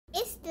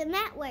the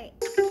network.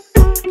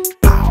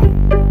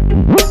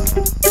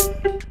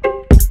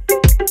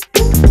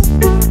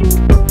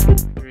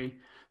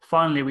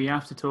 Finally, we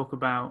have to talk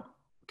about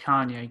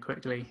Kanye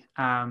quickly.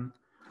 We're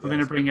going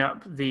to bring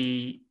up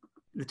the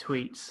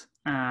tweets.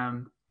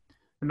 The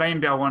main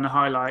bit I want to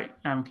highlight.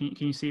 Can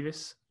you see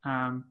this?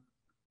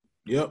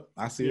 Yep,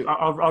 I see it.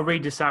 I'll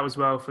read this out as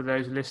well for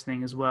those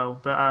listening as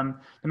well. But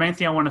the main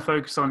thing I want to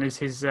focus on is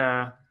his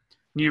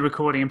new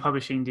recording and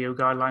publishing deal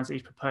guidelines that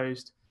he's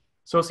proposed.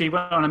 So obviously he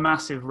went on a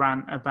massive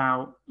rant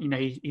about,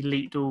 he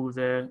leaked all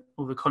the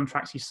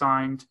contracts he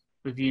signed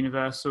with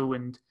Universal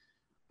and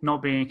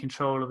not being in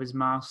control of his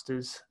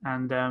masters.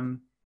 And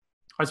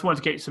I just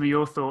wanted to get some of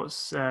your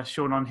thoughts,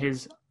 Sean, on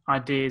his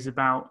ideas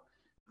about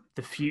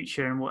the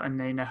future and what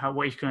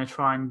he's going to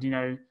try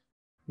and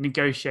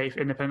negotiate for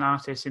independent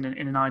artists in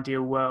an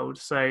ideal world.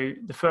 So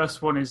the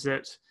first one is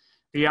that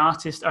the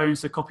artist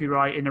owns the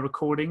copyright in the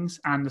recordings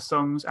and the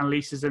songs and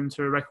leases them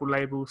to a record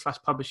label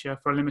 / publisher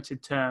for a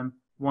limited term,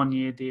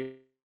 1-year deal.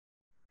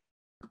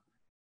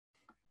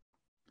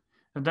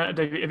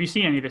 Have you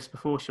seen any of this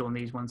before, Sean?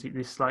 These ones,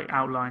 this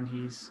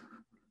outline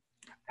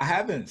I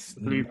haven't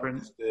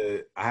blueprint.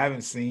 I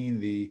haven't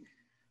seen the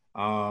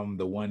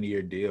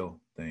 1-year deal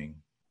thing,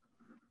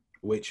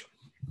 which,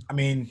 I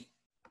mean,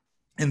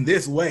 in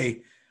this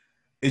way,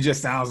 it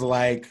just sounds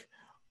like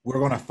we're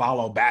going to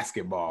follow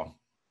basketball,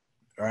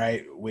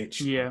 right?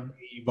 Which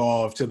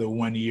evolved to the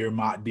 1-year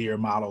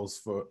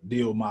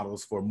deal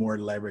models for more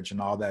leverage and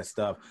all that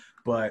stuff.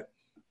 But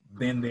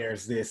then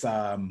there's this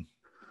tone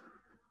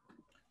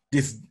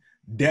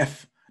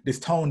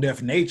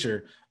deaf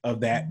nature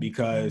of that,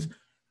 because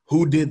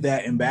who did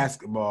that in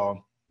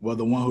basketball? Well,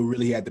 the one who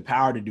really had the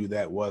power to do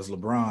that was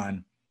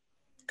LeBron.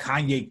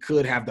 Kanye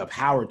could have the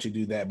power to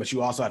do that, but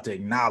you also have to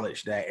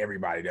acknowledge that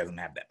everybody doesn't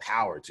have that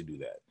power to do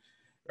that,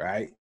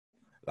 right?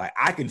 Like,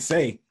 I can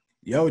say,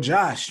 yo,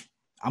 Josh,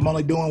 I'm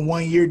only doing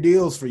 1-year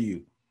deals with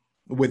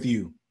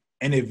you.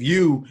 And if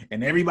you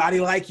and everybody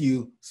like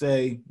you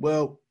say,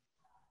 well,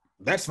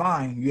 that's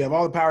fine, you have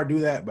all the power to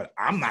do that, but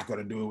I'm not going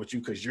to do it with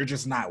you because you're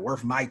just not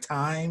worth my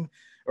time,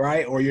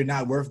 right? Or you're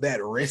not worth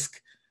that risk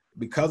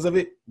because of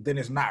it, then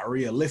it's not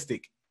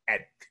realistic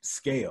at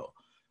scale.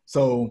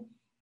 So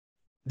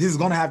this is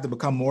going to have to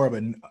become more of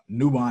a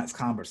nuanced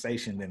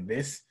conversation than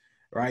this,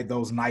 right?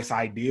 Those nice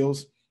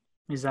ideals.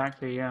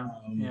 Exactly. Yeah.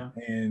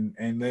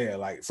 And there,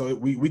 like, so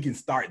we can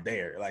start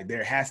there. Like,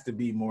 there has to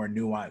be more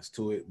nuance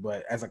to it,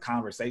 but as a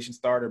conversation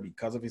starter,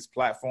 because of his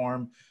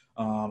platform,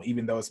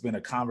 even though it's been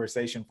a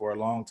conversation for a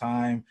long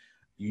time,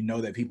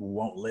 that people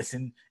won't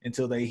listen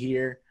until they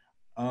hear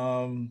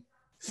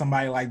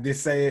somebody like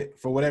this say it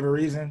for whatever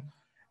reason.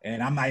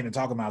 And I'm not even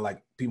talking about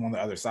like people on the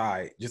other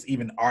side, just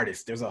even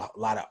artists. There's a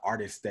lot of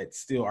artists that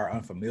still are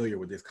unfamiliar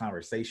with this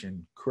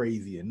conversation,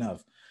 crazy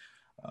enough.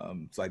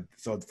 It's like,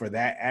 so for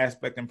that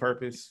aspect and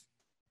purpose,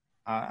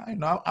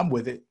 I'm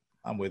with it.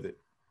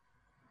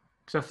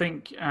 So I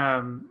think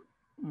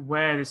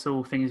where this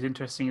whole thing is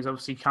interesting is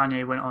obviously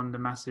Kanye went on the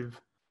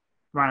massive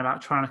rant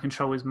about trying to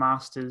control his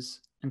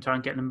masters and try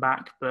and get them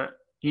back, but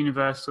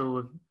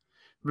Universal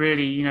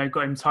really,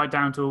 got him tied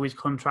down to all his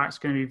contracts.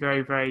 It's going to be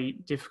very, very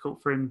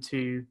difficult for him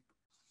to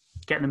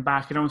get them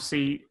back. And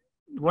obviously,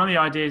 one of the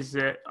ideas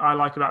that I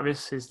like about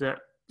this is that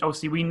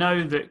obviously we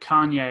know that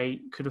Kanye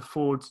could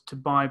afford to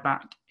buy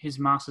back his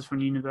masters from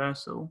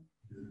Universal.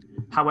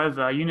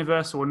 However,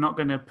 Universal are not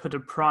going to put a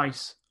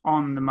price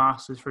on the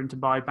masters for him to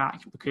buy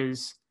back,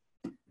 because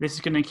this is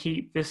going to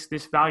keep this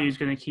value is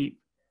going to keep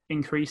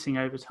increasing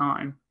over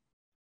time.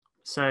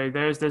 So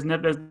there's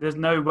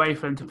no way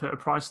for them to put a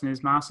price on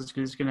his masters,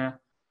 because it's going to,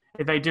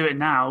 if they do it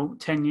now,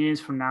 10 years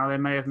from now, they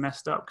may have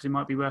messed up because it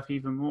might be worth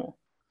even more.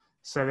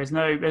 So I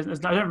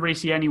don't really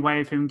see any way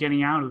of him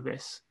getting out of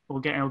this or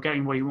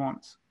getting what he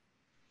wants.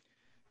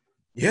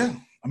 Yeah,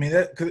 I mean,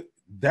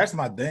 that's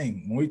my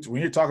thing.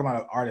 When you're talking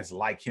about an artist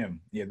like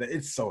him,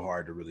 it's so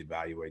hard to really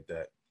evaluate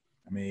that.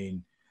 I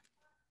mean,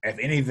 if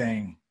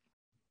anything,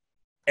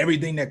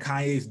 everything that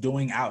Kanye's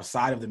doing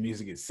outside of the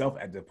music itself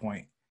at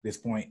this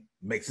point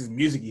makes his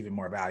music even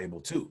more valuable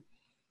too.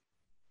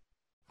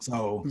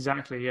 So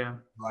exactly, yeah.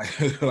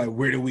 Like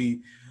where do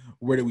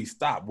we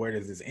stop? Where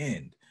does this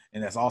end?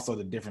 And that's also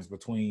the difference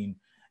between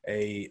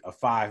a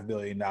 $5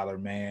 billion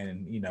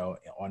man,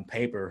 on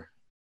paper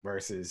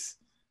versus,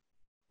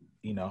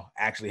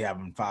 actually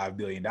having $5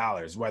 billion.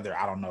 Whether,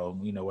 I don't know,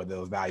 whether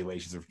those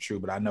valuations are true,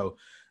 but I know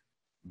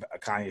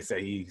Kanye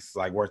said he's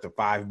like worth of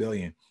 $5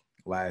 billion.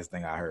 Last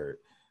thing I heard.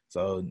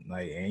 So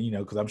like, and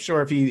because I'm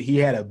sure if he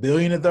had $1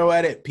 billion to throw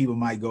at it, people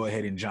might go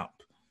ahead and jump.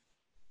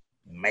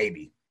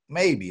 Maybe,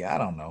 I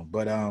don't know,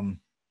 but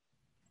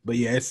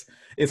yeah,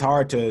 it's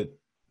hard to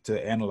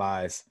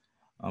analyze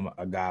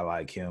a guy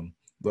like him.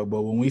 But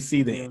when we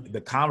see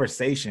the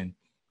conversation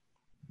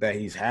that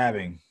he's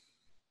having,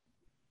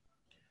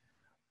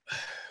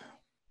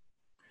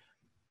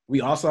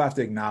 we also have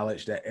to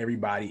acknowledge that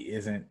everybody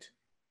isn't,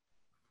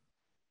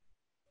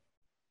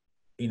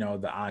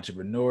 the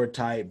entrepreneur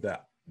type,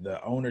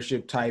 the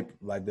ownership type,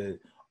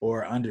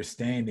 or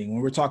understanding.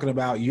 When we're talking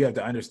about, you have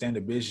to understand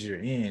the business you're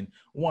in.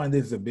 One,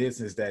 this is a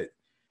business that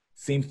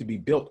seems to be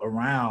built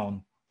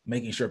around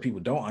making sure people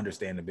don't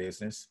understand the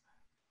business,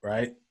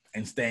 right?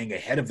 And staying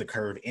ahead of the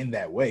curve in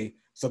that way.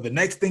 So the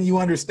next thing you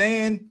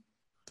understand,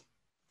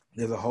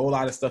 there's a whole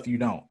lot of stuff you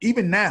don't.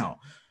 Even now,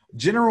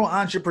 general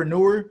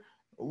entrepreneur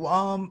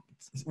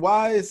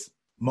wise,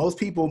 most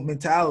people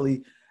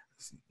mentalities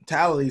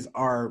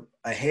are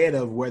ahead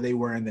of where they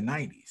were in the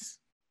 90s,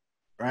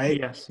 right?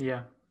 Yes,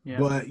 yeah.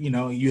 But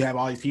you have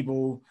all these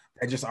people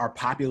that just are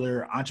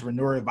popular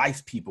entrepreneur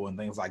advice people and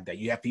things like that.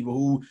 You have people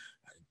who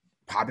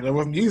popular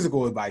with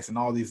musical advice and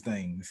all these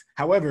things.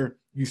 However,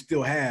 you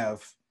still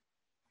have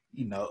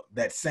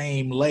that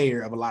same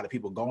layer of a lot of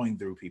people going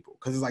through people,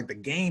 because it's like the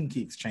game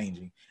keeps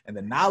changing and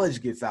the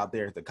knowledge gets out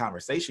there, the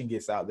conversation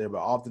gets out there, but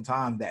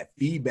oftentimes that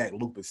feedback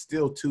loop is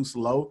still too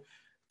slow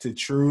to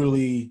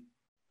truly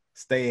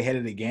stay ahead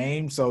of the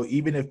game. So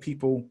even if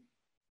people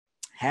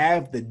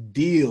have the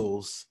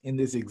deals in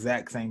this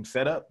exact same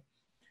setup,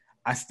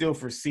 I still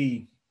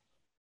foresee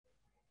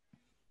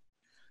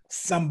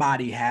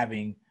somebody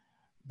having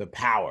the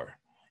power,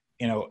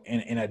 in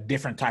a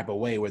different type of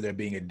way, where there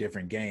being a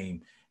different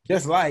game.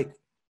 Just like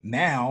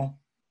now,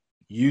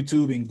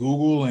 YouTube and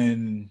Google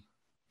and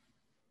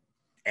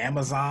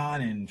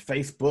Amazon and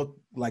Facebook,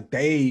 like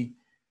they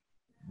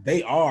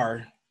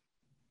are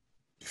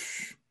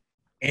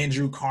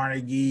Andrew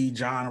Carnegie,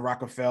 John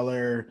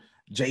Rockefeller,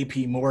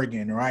 JP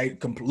Morgan,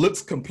 right?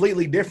 Looks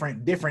completely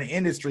different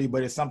industry,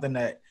 but it's something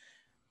that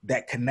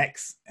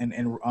connects and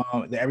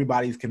that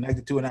everybody's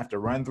connected to and have to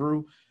run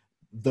through.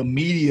 The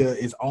media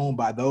is owned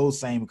by those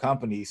same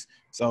companies.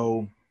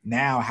 So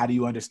now how do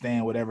you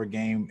understand whatever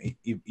game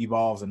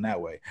evolves in that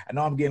way? I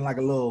know I'm getting like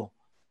a little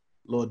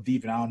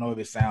deep, and I don't know if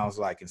it sounds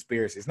like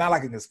conspiracy. It's not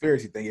like a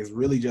conspiracy thing. It's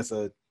really just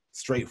a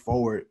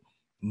straightforward,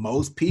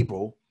 most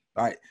people,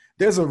 right?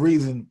 There's a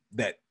reason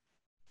that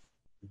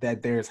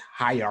there's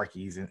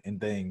hierarchies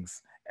and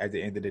things at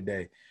the end of the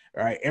day,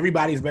 right?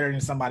 Everybody's better than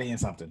somebody in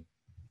something.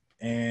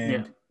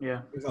 And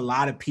there's a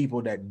lot of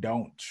people that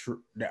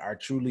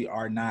truly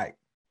are not,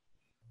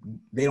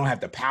 they don't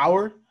have the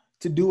power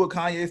to do what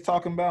Kanye is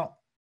talking about.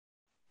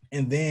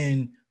 And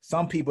then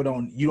some people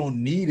you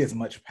don't need as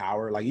much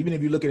power. Like even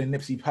if you look at a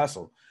Nipsey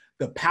Hussle,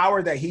 the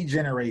power that he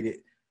generated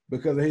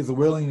because of his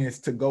willingness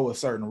to go a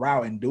certain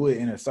route and do it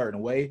in a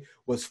certain way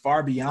was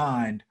far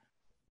beyond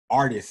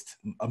artists,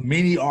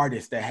 many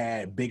artists that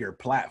had bigger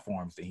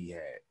platforms than he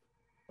had,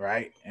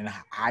 right? And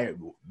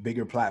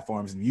bigger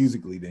platforms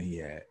musically than he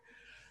had.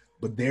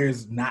 But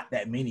there's not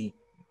that many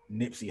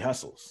Nipsey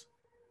Hussles,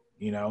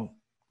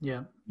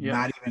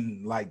 Not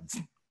even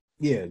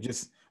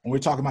just when we're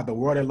talking about the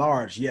world at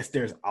large, yes,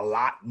 there's a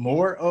lot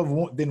more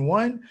than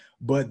one,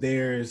 but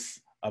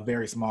there's a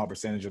very small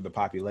percentage of the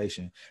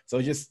population.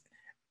 So just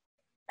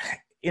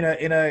in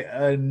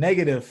a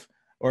negative,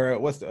 or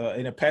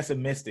in a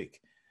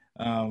pessimistic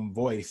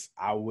voice,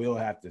 I will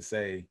have to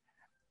say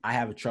I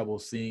have trouble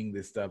seeing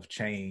this stuff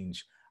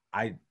change.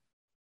 I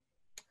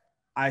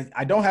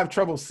don't have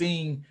trouble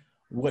seeing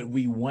what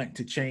we want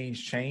to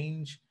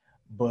change,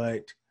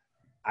 but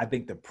I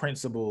think the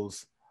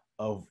principles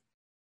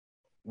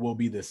will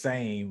be the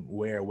same,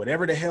 where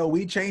whatever the hell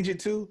we change it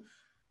to,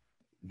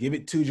 give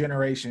it 2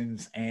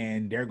 generations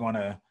and they're going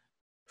to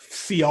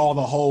see all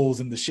the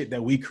holes in the shit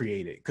that we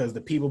created, because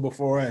the people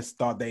before us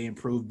thought they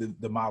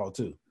improved the model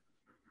too.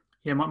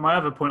 Yeah, my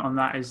other point on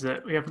that is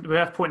that we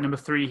have point number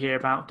 3 here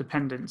about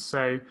dependence.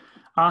 So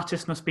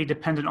artists must be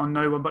dependent on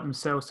no one but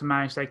themselves to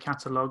manage their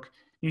catalogue.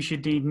 You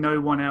should need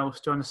no one else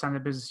to understand the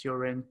business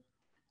you're in.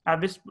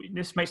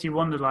 This makes you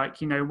wonder, like,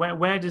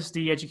 where does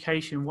the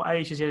education, what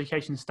age does the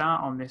education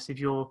start on this? If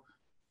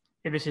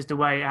this is the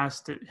way it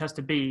has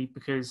to be,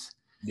 because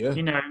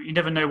you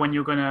never know when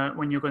you're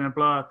gonna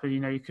blow up.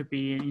 You could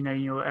be in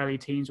your early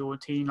teens or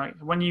teen. Like,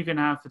 when are you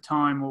gonna have the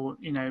time or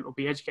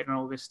be educated on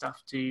all this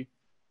stuff to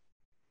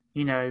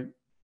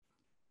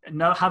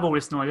have all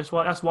this knowledge?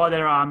 That's why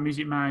there are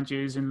music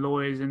managers and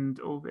lawyers and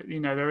all.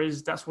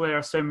 That's why there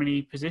are so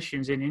many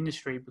positions in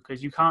industry,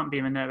 because you can't be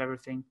in the know of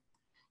everything.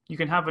 You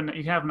can have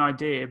an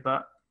idea,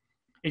 but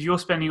if you're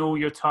spending all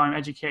your time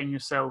educating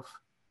yourself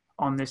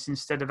on this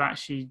instead of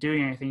actually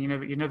doing anything,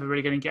 you're never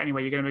really going to get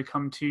anywhere. You're going to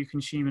become too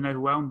consumed and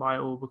overwhelmed by it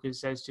all,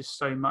 because there's just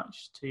so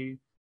much to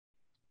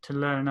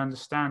learn and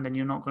understand, and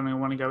you're not going to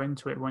want to go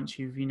into it once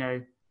you've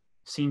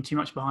seen too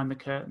much behind the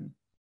curtain.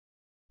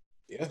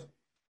 Yeah,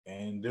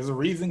 and there's a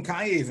reason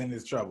Kanye's in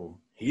this trouble.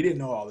 He didn't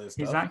know all this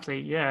stuff.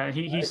 Exactly. Yeah,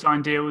 he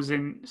signed deals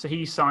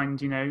he signed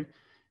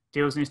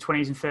deals in his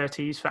 20s and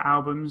 30s for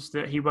albums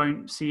that he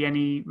won't see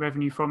any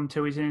revenue from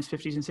until he's in his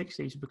 50s and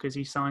 60s, because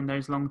he signed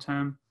those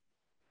long-term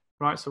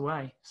rights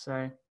away.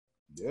 So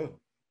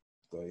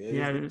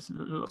there's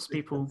lots of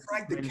people. The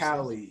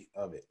practicality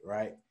of it,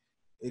 right?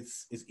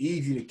 It's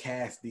easy to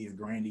cast these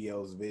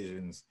grandiose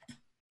visions,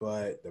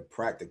 but the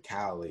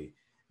practicality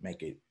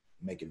make it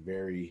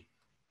very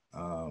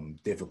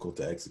difficult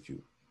to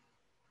execute.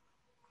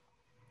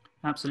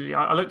 Absolutely.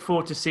 I look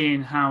forward to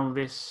seeing how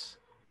this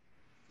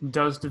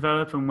does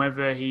develop and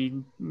whether he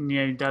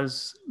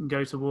does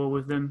go to war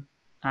with them.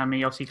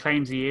 He obviously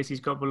claims he is. He's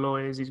got the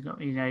lawyers. He's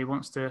got he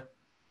wants to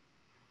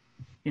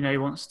he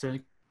wants to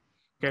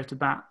go to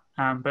bat.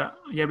 But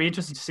yeah, it'll be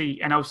interesting to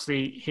see, and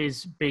obviously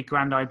his big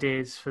grand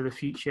ideas for the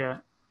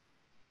future.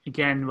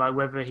 Again, like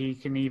whether he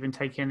can even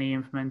take any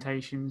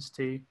implementations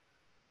to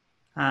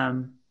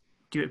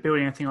build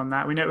anything on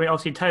that. We know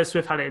obviously Taylor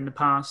Swift had it in the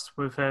past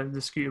with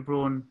the Scooter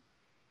Braun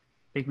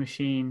big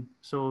machine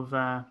sort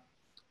of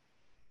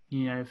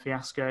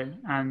fiasco,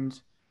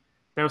 and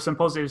there were some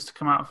positives to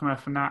come out from her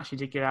from that. She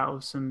did get out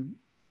of some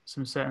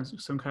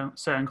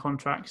certain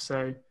contracts,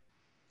 so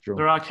True.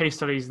 There are case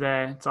studies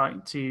there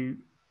to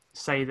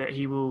say that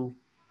he will,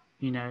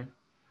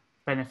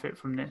 benefit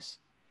from this.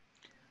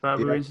 But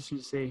we're interested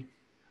to see.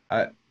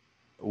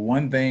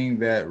 One thing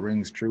that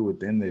rings true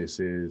within this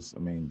is,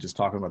 just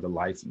talking about the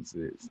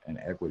licenses and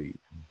equity.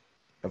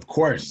 Of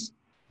course,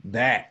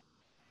 that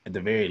at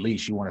the very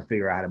least you want to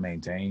figure out how to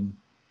maintain.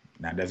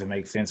 Now, does it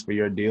make sense for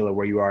your deal or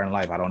where you are in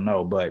life? I don't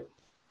know, but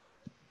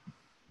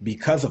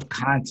because of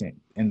content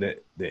and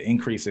the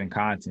increase in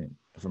content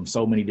from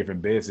so many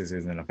different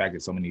businesses, and the fact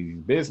that so many of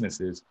these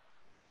businesses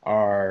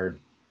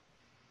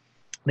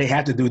they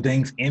have to do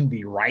things in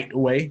the right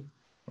way,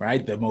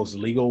 right? The most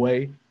legal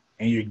way.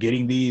 And you're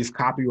getting these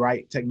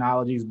copyright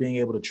technologies being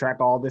able to track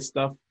all this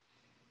stuff,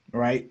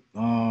 right?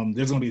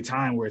 There's going to be a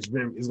time where it's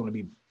going to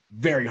be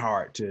very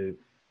hard to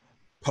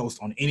post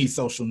on any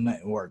social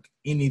network,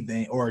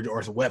 anything, or a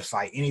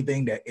website,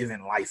 anything that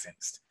isn't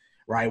licensed,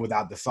 right?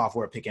 Without the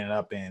software picking it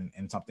up and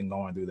something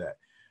going through that.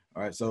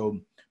 All right. So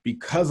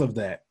because of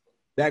that,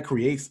 that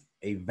creates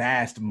a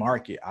vast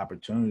market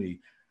opportunity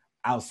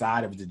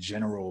outside of the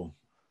general,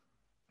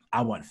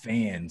 I want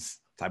fans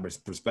type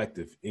of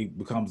perspective. It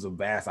becomes a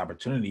vast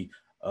opportunity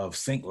of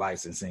sync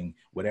licensing,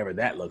 whatever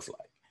that looks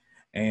like.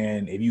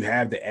 And if you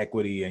have the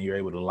equity and you're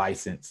able to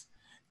license,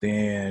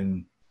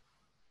 then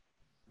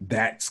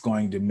that's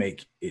going to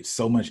make it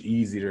so much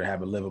easier to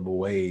have a livable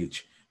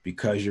wage,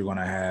 because you're going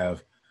to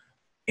have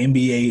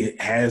NBA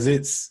has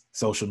its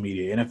social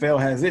media,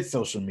 NFL has its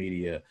social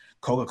media,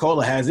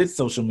 Coca-Cola has its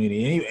social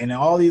media, and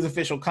all these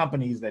official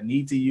companies that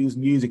need to use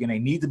music and they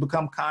need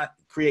to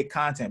create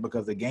content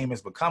because the game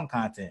has become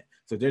content.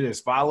 So they're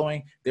just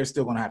following. They're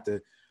still going to have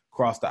to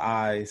cross the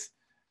I's,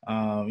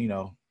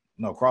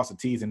 cross the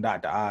T's and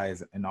dot the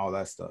I's and all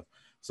that stuff.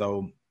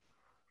 So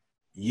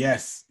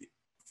yes,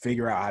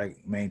 figure out how to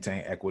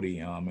maintain equity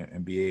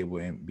and be able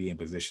to be in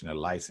position to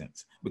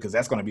license, because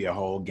that's going to be a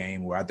whole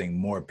game where I think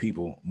more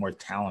people, more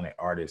talented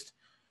artists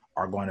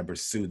are going to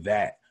pursue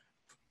that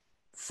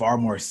far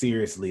more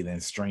seriously than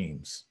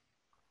streams.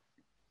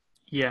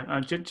 Yeah,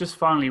 just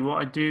finally,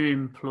 what I do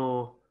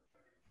implore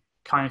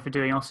Kanye for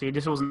doing, obviously,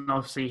 this wasn't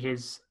obviously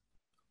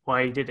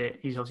why he did it.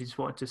 He's obviously just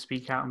wanted to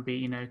speak out and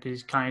be,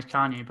 because Kanye's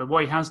Kanye. But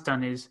what he has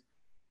done is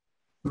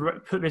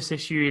put this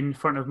issue in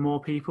front of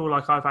more people.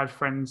 Like I've had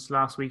friends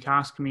last week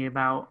asking me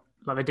about,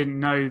 like they didn't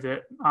know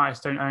that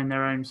artists don't own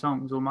their own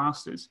songs or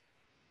masters.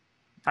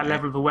 That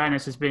level of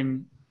awareness has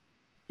been,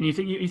 and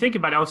you think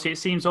about it, obviously it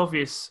seems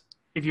obvious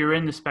if you're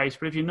in the space,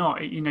 but if you're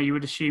not, you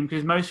would assume,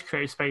 because most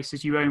creative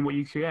spaces, you own what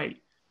you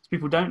create. So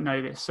people don't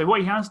know this. So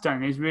what he has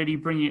done is really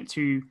bring it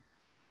to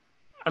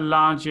a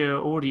larger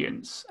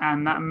audience,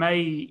 and that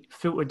may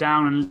filter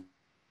down and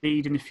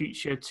lead in the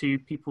future to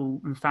people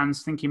and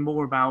fans thinking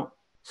more about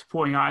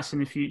supporting artists in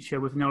the future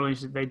with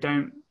knowledge that they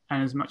don't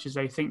earn as much as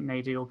they think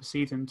they do or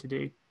perceive them to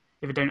do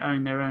if they don't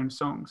own their own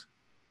songs.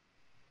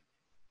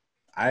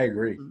 I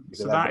agree.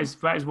 So that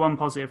is one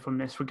positive from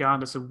this,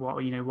 regardless of what,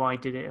 why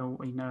did it or,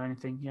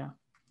 anything. Yeah.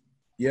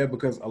 Yeah,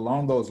 because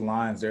along those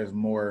lines, there's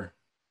more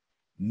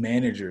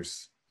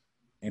managers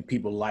and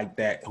people like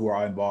that who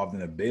are involved in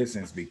the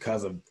business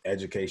because of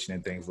education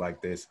and things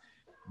like this.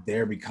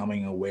 They're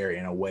becoming aware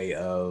in a way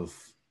of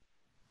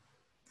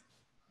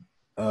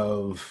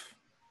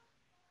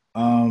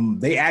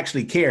they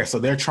actually care. So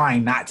they're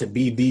trying not to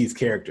be these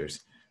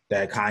characters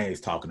that Kanye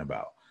is talking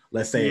about.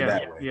 Let's say it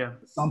that way. Yeah.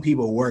 Some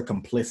people were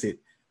complicit,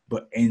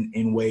 but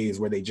in ways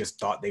where they just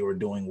thought they were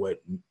doing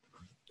what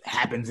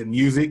happens in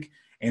music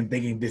and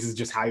thinking this is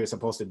just how you're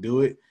supposed to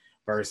do it,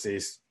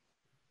 versus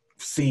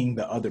seeing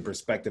the other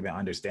perspective and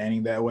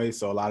understanding that way.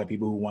 So a lot of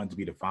people who want to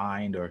be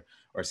defined or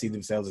see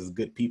themselves as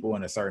good people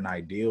in a certain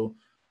ideal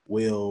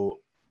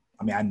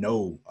I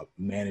know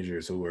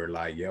managers who are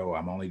like, yo,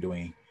 I'm not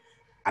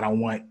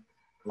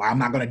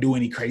going to do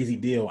any crazy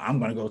deal. I'm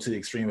going to go to the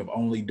extreme of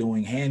only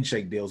doing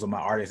handshake deals with my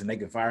artists and they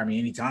can fire me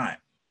anytime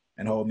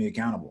and hold me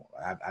accountable.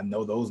 I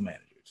know those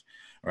managers,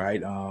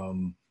 right?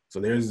 So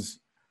this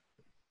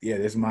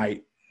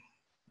might,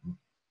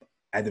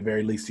 at the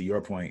very least, to your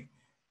point,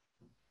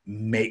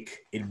 make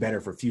it better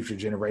for future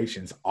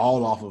generations,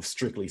 all off of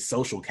strictly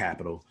social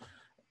capital,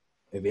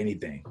 if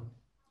anything.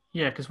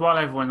 Yeah, because while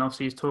everyone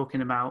obviously is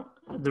talking about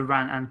the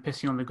rant and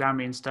pissing on the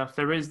Grammy and stuff,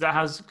 clearly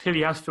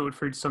has filtered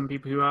through to some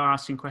people who are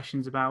asking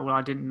questions about, well,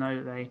 I didn't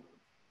know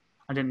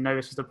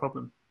this was the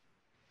problem.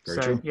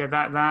 Very true. Yeah,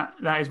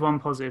 that is one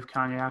positive,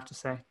 Kanye, I have to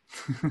say.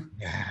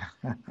 Yeah.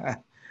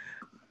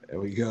 There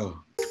we go.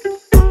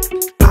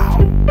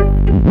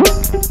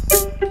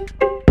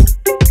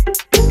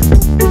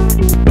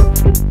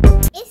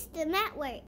 It's the network.